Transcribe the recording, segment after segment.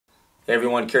Hey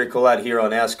everyone, Cary Kolat here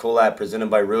on Ask Kolat, presented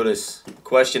by RUDIS. The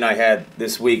question I had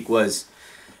this week was,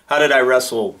 how did I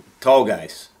wrestle tall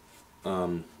guys?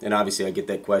 And obviously I get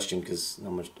that question because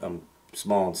I'm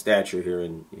small in stature here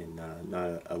and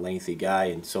not a lengthy guy,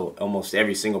 and so almost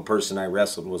every single person I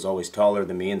wrestled was always taller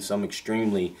than me, and some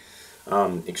extremely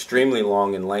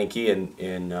long and lanky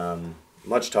and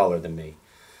much taller than me.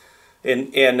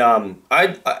 And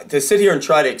to sit here and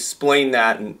try to explain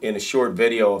that in a short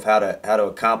video of how to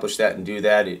accomplish that and do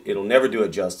that, it'll never do it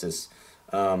justice.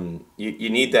 You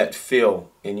need that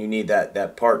feel, and you need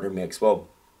that partner mix. Well,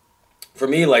 for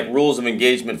me, like, rules of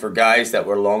engagement for guys that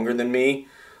were longer than me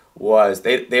was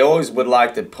they always would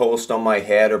like to post on my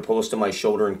head or post on my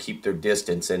shoulder and keep their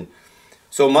distance. And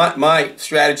so my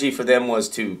strategy for them was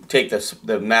to take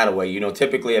the mat away. You know,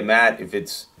 typically a mat, if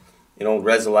it's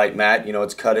Wrestle mat,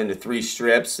 it's cut into 3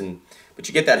 strips, but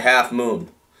you get that half moon,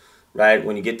 right,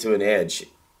 when you get to an edge.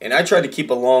 And I tried to keep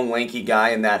a long, lanky guy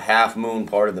in that half moon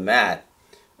part of the mat.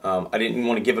 I didn't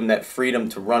want to give him that freedom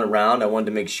to run around. I wanted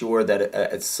to make sure that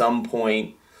at some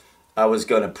point I was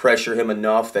going to pressure him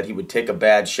enough that he would take a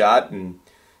bad shot, and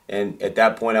at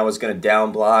that point I was going to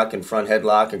down block and front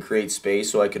headlock and create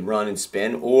space so I could run and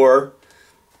spin, or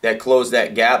that closed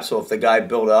that gap so if the guy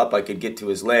built up I could get to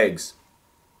his legs.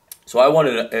 So I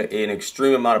wanted an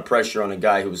extreme amount of pressure on a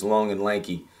guy who was long and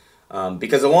lanky,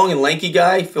 because a long and lanky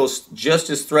guy feels just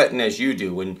as threatened as you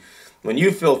do. When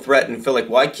you feel threatened, feel like,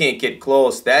 well, I can't get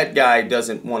close, that guy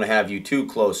doesn't want to have you too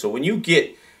close. So when you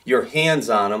get your hands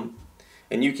on him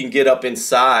and you can get up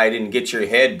inside and get your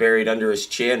head buried under his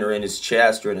chin or in his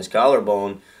chest or in his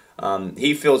collarbone,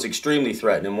 he feels extremely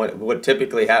threatened. And what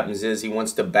typically happens is he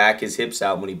wants to back his hips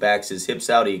out. When he backs his hips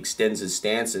out, he extends his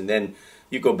stance, and then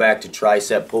you go back to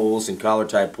tricep pulls and collar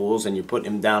tie pulls, and you're putting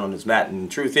him down on his mat. And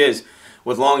the truth is,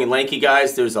 with long and lanky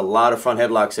guys, there's a lot of front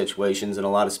headlock situations and a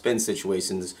lot of spin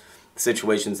situations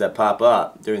that pop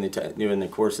up during the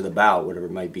course of the bout, whatever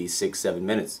it might be, 6-7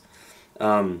 minutes.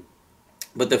 But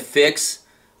the fix,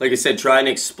 like I said, trying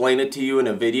to explain it to you in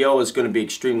a video is going to be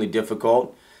extremely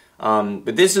difficult.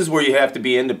 But this is where you have to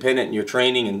be independent in your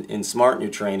training and smart in your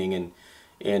training.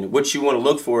 And what you want to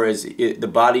look for is the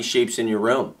body shapes in your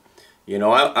room.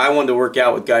 I wanted to work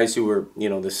out with guys who were,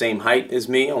 the same height as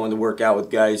me. I wanted to work out with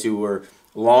guys who were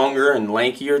longer and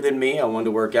lankier than me. I wanted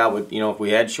to work out with, if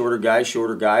we had shorter guys,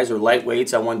 or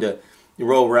lightweights, I wanted to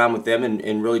roll around with them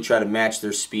and really try to match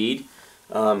their speed.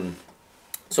 So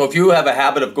if you have a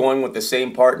habit of going with the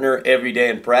same partner every day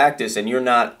in practice and you're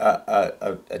not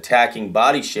attacking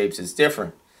body shapes, it's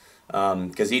different,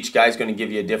 because each guy's going to give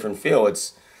you a different feel.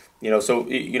 It's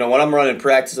when I'm running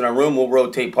practice in our room, we'll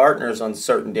rotate partners on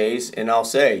certain days, and I'll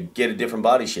say, get a different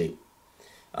body shape.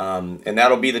 And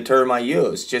that'll be the term I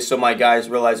use, just so my guys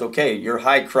realize, okay, your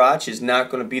high crotch is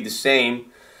not going to be the same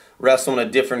wrestling a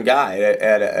different guy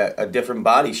at a different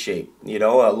body shape. A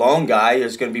long guy,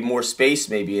 there's going to be more space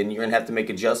maybe, and you're going to have to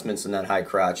make adjustments on that high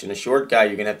crotch. And a short guy,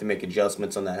 you're going to have to make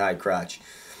adjustments on that high crotch.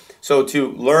 So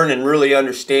to learn and really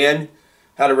understand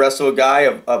how to wrestle a guy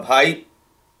of height,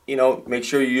 make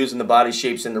sure you're using the body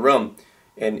shapes in the room.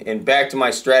 And back to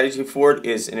my strategy for it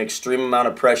is an extreme amount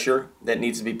of pressure that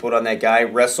needs to be put on that guy.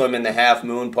 Wrestle him in the half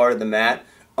moon part of the mat.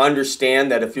 Understand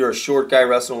that if you're a short guy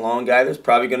wrestling a long guy, there's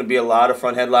probably going to be a lot of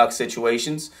front headlock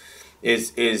situations.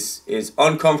 Is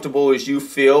uncomfortable as you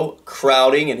feel,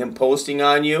 crowding and him posting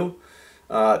on you,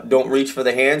 don't reach for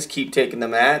the hands. Keep taking the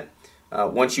mat.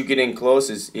 Once you get in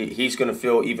close, he's going to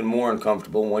feel even more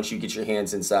uncomfortable once you get your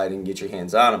hands inside and get your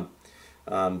hands on him.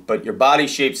 But your body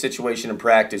shape situation in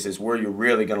practice is where you're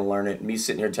really going to learn it. Me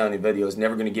sitting here telling you video is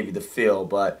never going to give you the feel,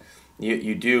 but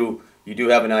you do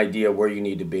have an idea where you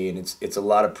need to be, and it's a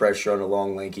lot of pressure on a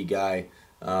long, lanky guy.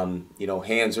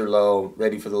 Hands are low,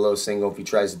 ready for the low single if he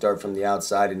tries to dart from the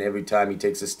outside, and every time he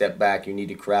takes a step back, you need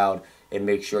to crowd and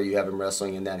make sure you have him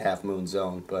wrestling in that half moon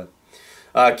zone. But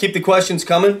keep the questions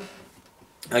coming.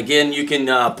 Again, you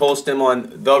can post them on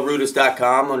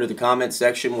therudis.com under the comment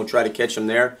section. We'll try to catch them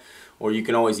there. Or you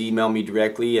can always email me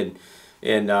directly, or go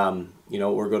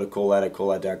to Kolat at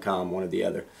kolat.com, one or the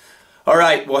other. All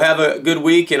right, well, have a good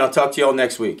week, and I'll talk to you all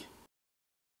next week.